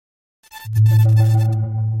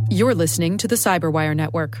You're listening to the Cyberwire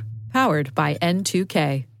Network, powered by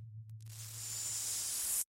N2K.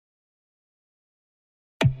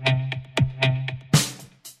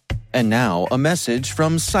 And now, a message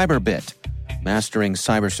from Cyberbit. Mastering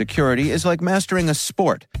cybersecurity is like mastering a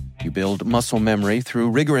sport. You build muscle memory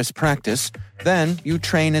through rigorous practice, then you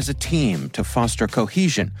train as a team to foster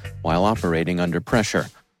cohesion while operating under pressure.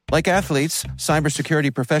 Like athletes,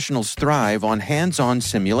 cybersecurity professionals thrive on hands-on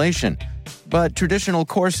simulation. But traditional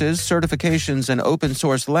courses, certifications, and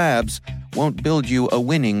open-source labs won't build you a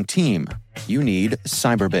winning team. You need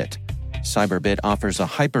Cyberbit. Cyberbit offers a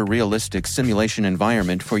hyper-realistic simulation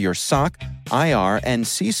environment for your SOC, IR, and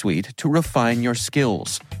C-suite to refine your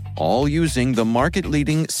skills, all using the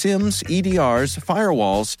market-leading SIMs, EDRs,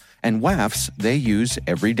 firewalls, and WAFs they use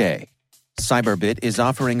every day. Cyberbit is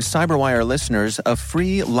offering Cyberwire listeners a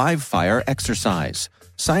free live-fire exercise.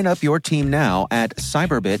 Sign up your team now at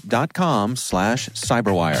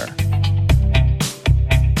cyberbit.com/cyberwire.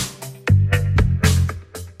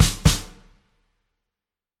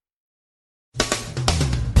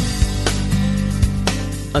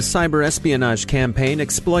 A cyber espionage campaign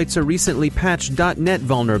exploits a recently patched .NET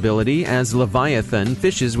vulnerability as Leviathan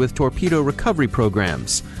fishes with torpedo recovery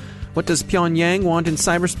programs. What does Pyongyang want in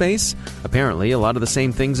cyberspace? Apparently, a lot of the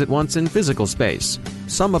same things it wants in physical space.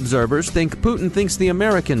 Some observers think Putin thinks the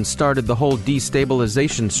Americans started the whole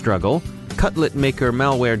destabilization struggle. Cutlet maker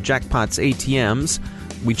malware jackpots ATMs.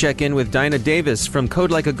 We check in with Dinah Davis from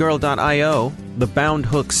CodeLikeAGirl.io. The Bound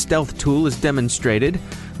Hook stealth tool is demonstrated.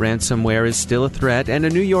 Ransomware is still a threat, and a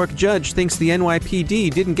New York judge thinks the NYPD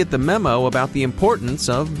didn't get the memo about the importance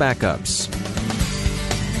of backups.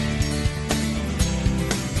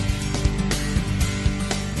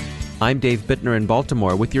 I'm Dave Bittner in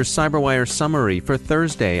Baltimore with your CyberWire summary for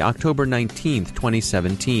Thursday, October 19th,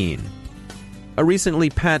 2017. A recently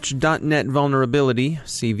patched .NET vulnerability,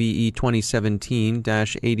 CVE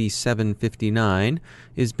 2017-8759,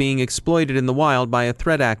 is being exploited in the wild by a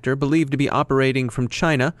threat actor believed to be operating from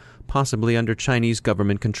China, possibly under Chinese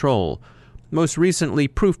government control. Most recently,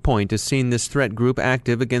 Proofpoint has seen this threat group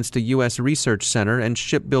active against a U.S. research center and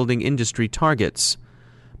shipbuilding industry targets.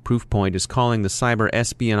 Proofpoint is calling the cyber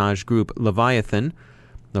espionage group Leviathan.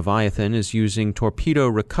 Leviathan is using torpedo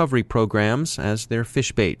recovery programs as their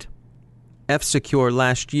fish bait. F-Secure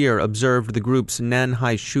last year observed the group's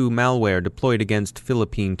Nanhaishu malware deployed against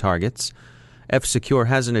Philippine targets. F-Secure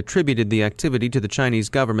hasn't attributed the activity to the Chinese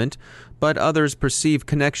government, but others perceive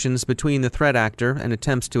connections between the threat actor and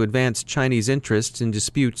attempts to advance Chinese interests in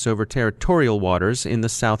disputes over territorial waters in the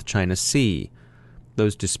South China Sea.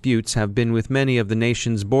 Those disputes have been with many of the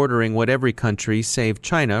nations bordering what every country save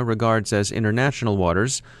China regards as international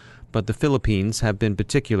waters, but the Philippines have been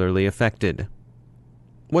particularly affected.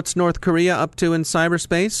 What's North Korea up to in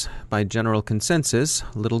cyberspace? By general consensus,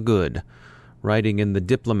 little good. Writing in The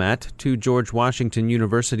Diplomat, two George Washington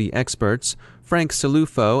University experts, Frank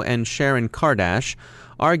Salufo and Sharon Kardash,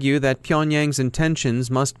 argue that Pyongyang's intentions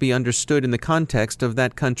must be understood in the context of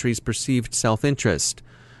that country's perceived self-interest.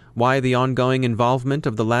 Why the ongoing involvement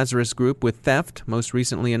of the Lazarus Group with theft, most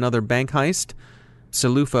recently another bank heist?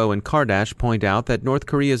 Salufo and Kardash point out that North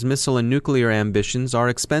Korea's missile and nuclear ambitions are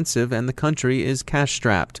expensive and the country is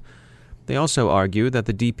cash-strapped. They also argue that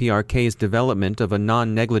the DPRK's development of a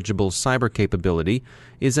non-negligible cyber capability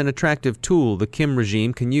is an attractive tool the Kim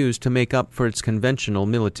regime can use to make up for its conventional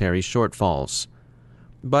military shortfalls.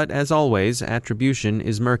 But as always, attribution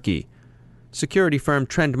is murky. Security firm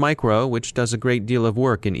Trend Micro, which does a great deal of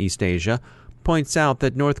work in East Asia, points out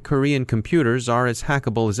that North Korean computers are as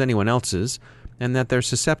hackable as anyone else's, and that they're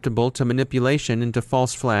susceptible to manipulation into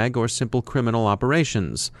false flag or simple criminal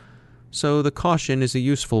operations. So the caution is a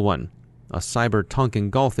useful one. A cyber Tonkin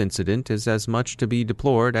Gulf incident is as much to be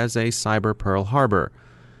deplored as a cyber Pearl Harbor.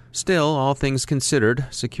 Still, all things considered,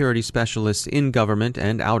 security specialists in government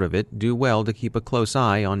and out of it do well to keep a close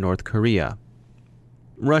eye on North Korea.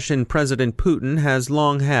 Russian President Putin has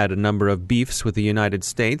long had a number of beefs with the United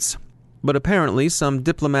States, but apparently some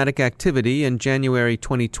diplomatic activity in January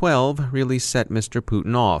 2012 really set Mr.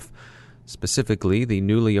 Putin off. Specifically, the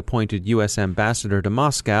newly appointed U.S. ambassador to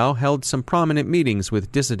Moscow held some prominent meetings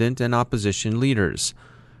with dissident and opposition leaders.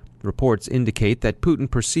 Reports indicate that Putin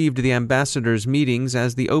perceived the ambassador's meetings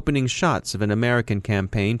as the opening shots of an American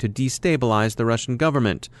campaign to destabilize the Russian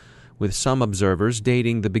government, with some observers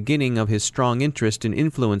dating the beginning of his strong interest in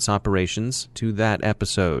influence operations to that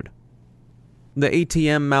episode. The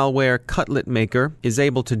ATM malware Cutlet Maker is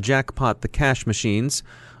able to jackpot the cash machines.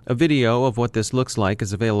 A video of what this looks like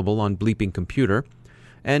is available on Bleeping Computer.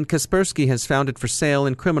 And Kaspersky has found it for sale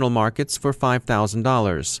in criminal markets for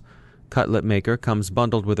 $5,000. Cutlet Maker comes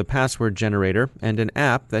bundled with a password generator and an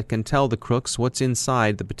app that can tell the crooks what's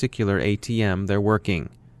inside the particular ATM they're working.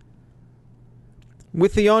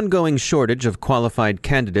 With the ongoing shortage of qualified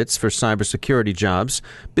candidates for cybersecurity jobs,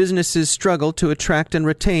 businesses struggle to attract and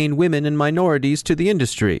retain women and minorities to the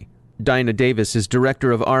industry. Dinah Davis is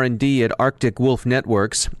director of R&D at Arctic Wolf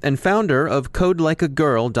Networks and founder of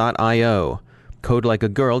CodeLikeAGirl.io. Code Like a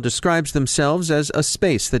Girl describes themselves as a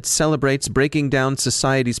space that celebrates breaking down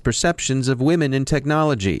society's perceptions of women in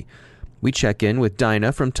technology. We check in with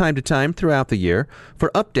Dinah from time to time throughout the year for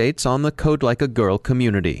updates on the Code Like a Girl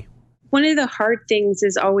community. One of the hard things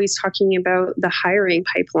is always talking about the hiring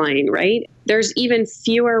pipeline, right? There's even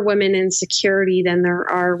fewer women in security than there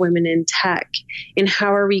are women in tech. And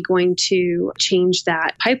how are we going to change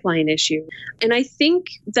that pipeline issue? And I think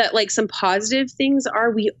that some positive things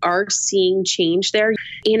we are seeing change there.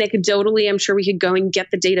 Anecdotally, I'm sure we could go and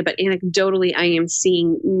get the data, but anecdotally, I am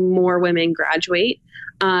seeing more women graduate.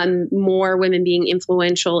 More women being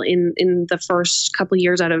influential in the first couple of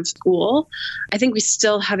years out of school. I think we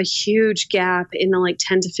still have a huge gap in the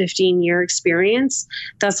 10 to 15 year experience.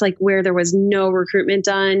 That's where there was no recruitment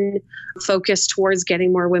done, focused towards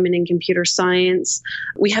getting more women in computer science.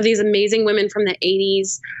 We have these amazing women from the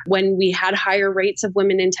 80s when we had higher rates of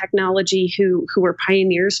women in technology who were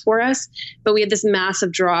pioneers for us. But we had this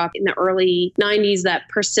massive drop in the early 90s that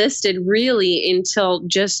persisted really until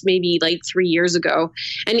just maybe 3 years ago.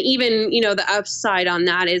 And even, the upside on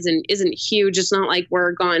that isn't huge. It's not like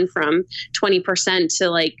we're gone from 20%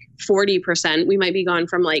 to 40%. We might be gone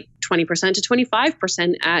from 20% to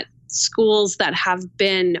 25% at schools that have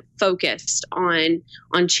been focused on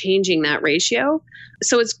changing that ratio.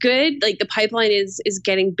 So it's good. The pipeline is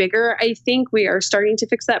getting bigger. I think we are starting to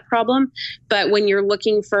fix that problem. But when you're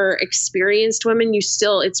looking for experienced women,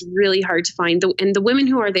 it's really hard to find. And the women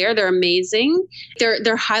who are there, they're amazing.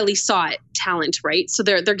 They're highly sought talent, right? So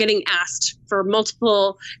they're getting asked for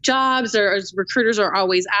multiple jobs, or recruiters are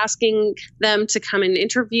always asking them to come and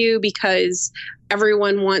interview because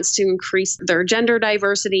everyone wants to increase their gender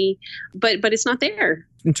diversity, but it's not there.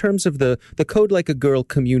 In terms of the Code Like a Girl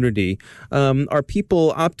community, are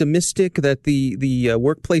people optimistic that the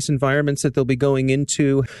workplace environments that they'll be going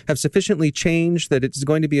into have sufficiently changed that it's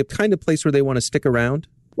going to be a kind of place where they want to stick around?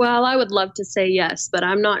 Well, I would love to say yes, but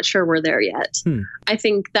I'm not sure we're there yet. I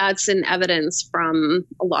think that's in evidence from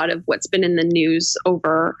a lot of what's been in the news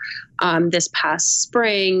over this past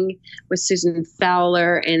spring with Susan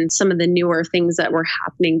Fowler and some of the newer things that were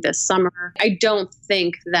happening this summer. I don't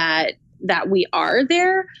think that we are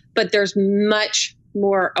there, but there's much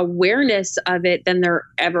more awareness of it than there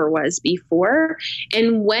ever was before.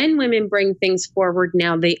 And when women bring things forward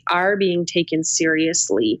now, they are being taken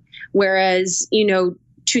seriously. Whereas, 2-3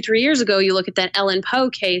 years ago, you look at that Ellen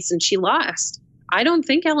Poe case and she lost. I don't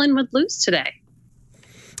think Ellen would lose today.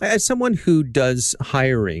 As someone who does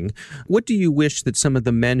hiring, what do you wish that some of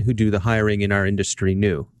the men who do the hiring in our industry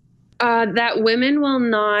knew? That women will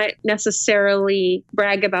not necessarily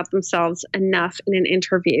brag about themselves enough in an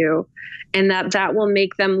interview, and that will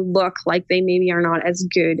make them look like they maybe are not as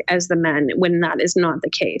good as the men when that is not the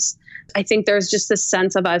case. I think there's just this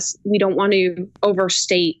sense of us, we don't want to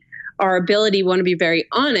overstate our ability. We want to be very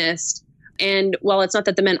honest. And while it's not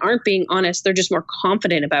that the men aren't being honest, they're just more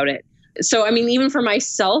confident about it. So, even for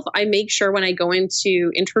myself, I make sure when I go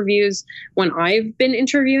into interviews, when I've been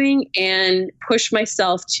interviewing, and push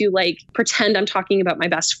myself to pretend I'm talking about my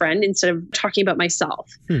best friend instead of talking about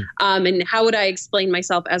myself. And how would I explain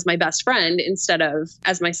myself as my best friend instead of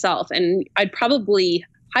as myself? And I'd probably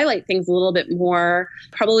highlight things a little bit more,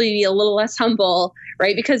 probably be a little less humble,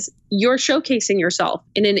 right? Because you're showcasing yourself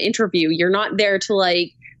in an interview. You're not there to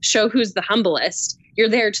show who's the humblest. You're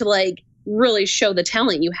there to really show the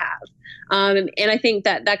talent you have. And I think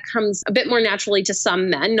that comes a bit more naturally to some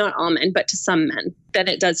men, not all men, but to some men, than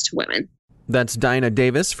it does to women. That's Dinah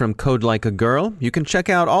Davis from Code Like a Girl. You can check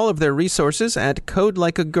out all of their resources at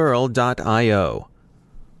CodeLikeAGirl.io.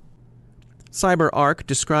 CyberArk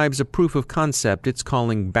describes a proof of concept it's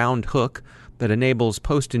calling Bound Hook that enables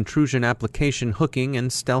post-intrusion application hooking and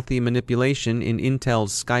stealthy manipulation in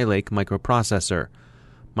Intel's Skylake microprocessor.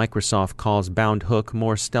 Microsoft calls Bound Hook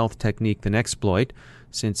more stealth technique than exploit,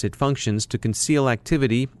 since it functions to conceal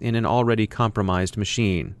activity in an already compromised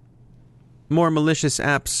machine. More malicious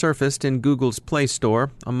apps surfaced in Google's Play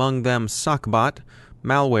Store, among them Sockbot,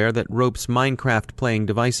 malware that ropes Minecraft-playing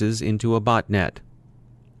devices into a botnet.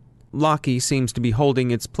 Locky seems to be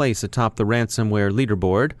holding its place atop the ransomware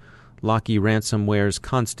leaderboard. Locky ransomware's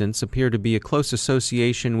constants appear to be a close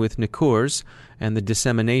association with Nikurs and the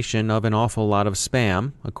dissemination of an awful lot of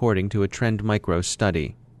spam, according to a Trend Micro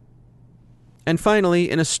study. And finally,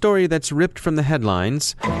 in a story that's ripped from the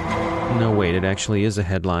headlines... No, wait, it actually is a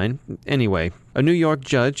headline. Anyway, a New York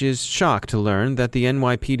judge is shocked to learn that the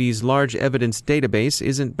NYPD's large evidence database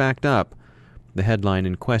isn't backed up. The headline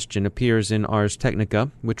in question appears in Ars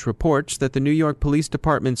Technica, which reports that the New York Police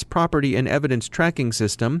Department's Property and Evidence Tracking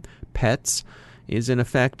System, PETS, is in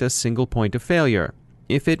effect a single point of failure.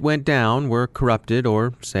 If it went down, were corrupted,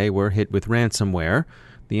 or, say, were hit with ransomware,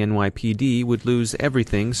 the NYPD would lose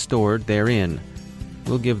everything stored therein.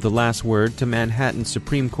 We'll give the last word to Manhattan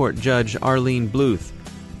Supreme Court Judge Arlene Bluth.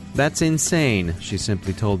 That's insane, she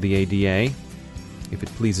simply told the ADA. If it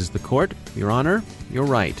pleases the court, Your Honor, you're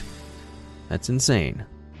right. That's insane.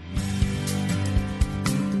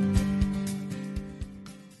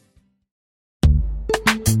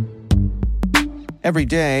 Every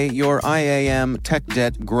day, your IAM tech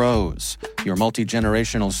debt grows. Your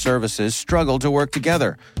multi-generational services struggle to work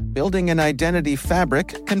together. Building an identity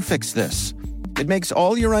fabric can fix this. It makes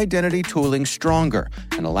all your identity tooling stronger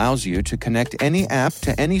and allows you to connect any app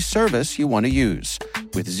to any service you want to use,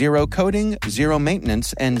 with zero coding, zero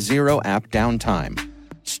maintenance, and zero app downtime.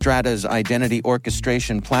 Strata's identity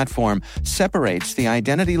orchestration platform separates the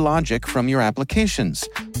identity logic from your applications,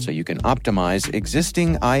 so you can optimize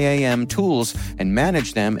existing IAM tools and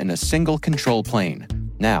manage them in a single control plane.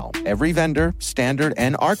 Now, every vendor, standard,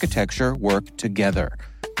 and architecture work together.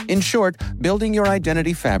 In short, building your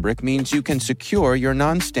identity fabric means you can secure your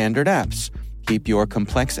non-standard apps, keep your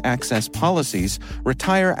complex access policies,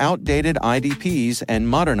 retire outdated IDPs, and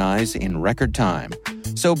modernize in record time.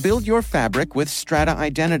 So build your fabric with Strata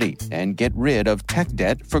Identity and get rid of tech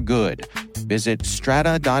debt for good. Visit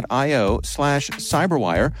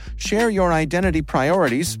strata.io/cyberwire, share your identity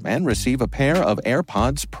priorities, and receive a pair of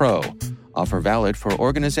AirPods Pro. Offer valid for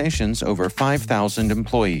organizations over 5,000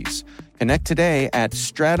 employees. Connect today at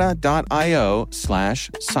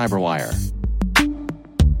strata.io/cyberwire.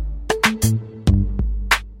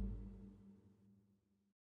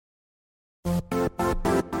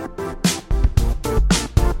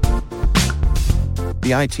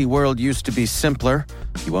 The IT world used to be simpler.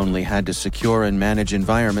 You only had to secure and manage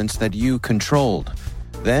environments that you controlled.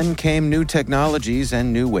 Then came new technologies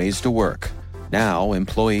and new ways to work. Now,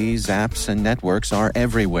 employees, apps, and networks are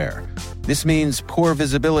everywhere. This means poor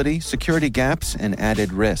visibility, security gaps, and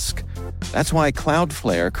added risk. That's why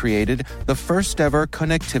Cloudflare created the first-ever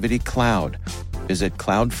connectivity cloud. Visit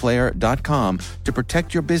cloudflare.com to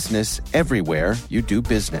protect your business everywhere you do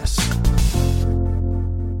business.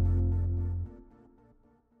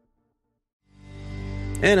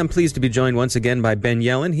 And I'm pleased to be joined once again by Ben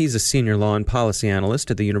Yelin. He's a senior law and policy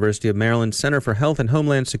analyst at the University of Maryland Center for Health and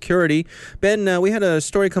Homeland Security. Ben, we had a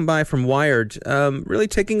story come by from Wired, really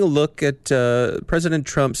taking a look at President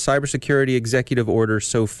Trump's cybersecurity executive order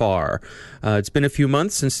so far. It's been a few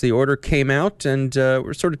months since the order came out, and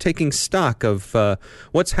we're sort of taking stock of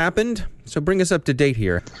what's happened. So bring us up to date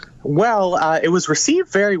here. Well, it was received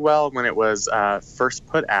very well when it was first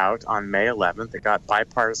put out on May 11th. It got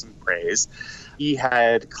bipartisan praise. He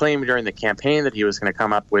had claimed during the campaign that he was going to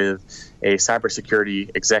come up with a cybersecurity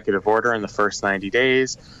executive order in the first 90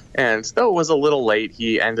 days. And though it was a little late,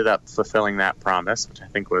 he ended up fulfilling that promise, which I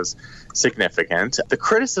think was significant. The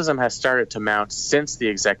criticism has started to mount since the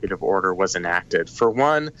executive order was enacted. For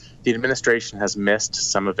one, the administration has missed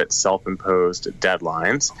some of its self-imposed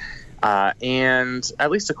deadlines. And at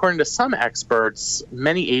least according to some experts,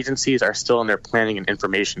 many agencies are still in their planning and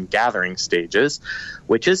information gathering stages,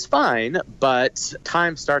 which is fine, but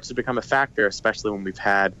time starts to become a factor, especially when we've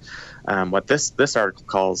had what this article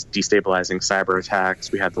calls destabilizing cyber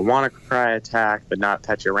attacks. We had the WannaCry attack, the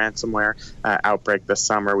NotPetya ransomware outbreak this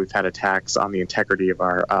summer. We've had attacks on the integrity of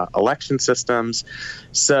our election systems.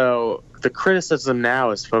 So the criticism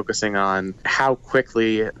now is focusing on how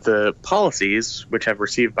quickly the policies, which have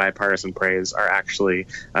received bipartisan praise, are actually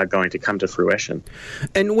going to come to fruition.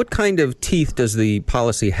 And what kind of teeth does the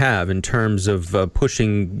policy have in terms of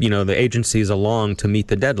pushing, the agencies along to meet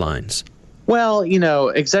the deadlines? Well,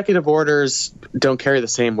 executive orders don't carry the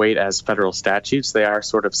same weight as federal statutes. They are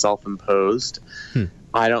sort of self-imposed.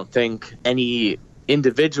 I don't think any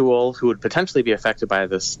individual who would potentially be affected by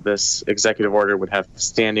this executive order would have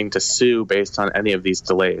standing to sue based on any of these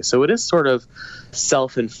delays. So it is sort of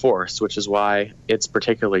self-enforced, which is why it's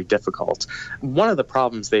particularly difficult. One of the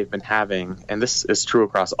problems they've been having, and this is true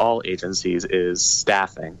across all agencies, is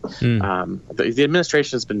staffing. The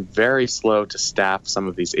administration has been very slow to staff some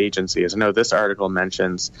of these agencies. I know this article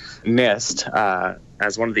mentions NIST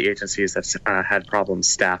as one of the agencies that's had problems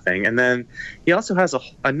staffing. And then he also has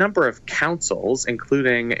a number of councils,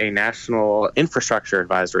 including a National Infrastructure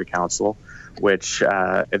Advisory Council, which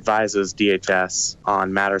advises DHS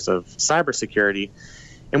on matters of cybersecurity,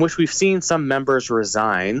 in which we've seen some members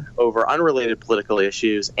resign over unrelated political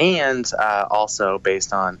issues and also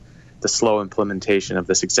based on the slow implementation of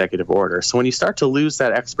this executive order. So when you start to lose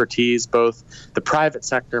that expertise, both the private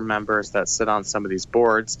sector members that sit on some of these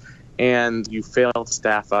boards and you fail to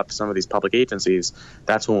staff up some of these public agencies,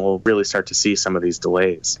 that's when we'll really start to see some of these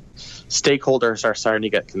delays. Stakeholders are starting to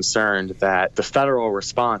get concerned that the federal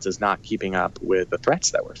response is not keeping up with the threats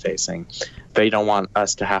that we're facing. They don't want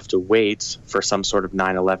us to have to wait for some sort of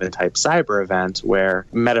 9/11 type cyber event where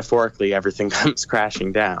metaphorically everything comes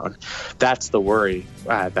crashing down. That's the worry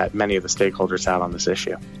that many of the stakeholders have on this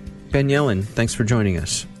issue. Ben Yelin, thanks for joining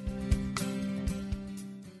us.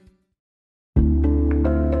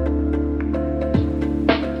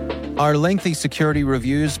 Are lengthy security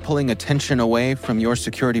reviews pulling attention away from your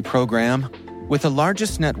security program? With the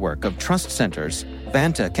largest network of trust centers,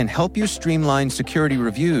 Vanta can help you streamline security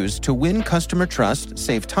reviews to win customer trust,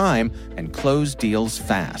 save time, and close deals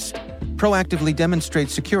fast. Proactively demonstrate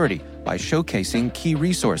security by showcasing key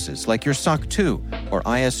resources like your SOC 2 or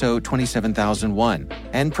ISO 27001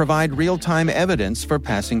 and provide real-time evidence for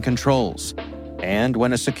passing controls. And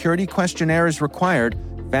when a security questionnaire is required,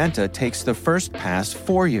 Vanta takes the first pass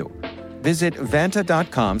for you. Visit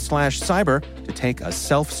vanta.com/cyber to take a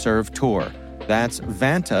self-serve tour. That's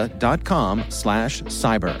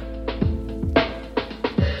vanta.com/cyber.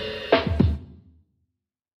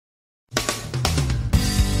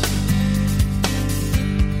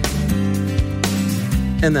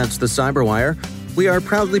 And that's the Cyberwire. We are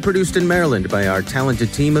proudly produced in Maryland by our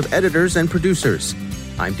talented team of editors and producers.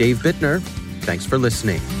 I'm Dave Bittner. Thanks for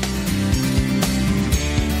listening.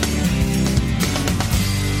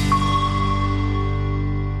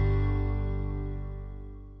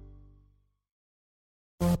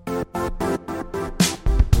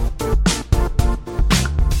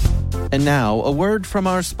 And now, a word from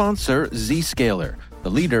our sponsor, Zscaler, the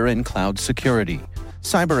leader in cloud security.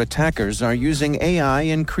 Cyber attackers are using AI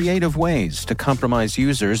in creative ways to compromise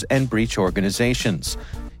users and breach organizations.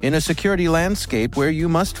 In a security landscape where you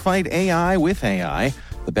must fight AI with AI,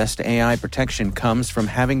 the best AI protection comes from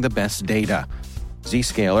having the best data.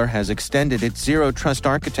 Zscaler has extended its Zero Trust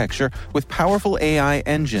architecture with powerful AI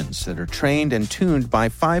engines that are trained and tuned by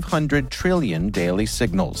 500 trillion daily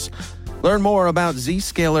signals. Learn more about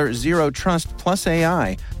Zscaler Zero Trust Plus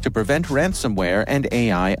AI to prevent ransomware and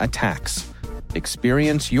AI attacks.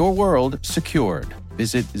 Experience your world secured.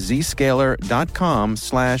 Visit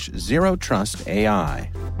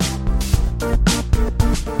zscaler.com/zerotrustai.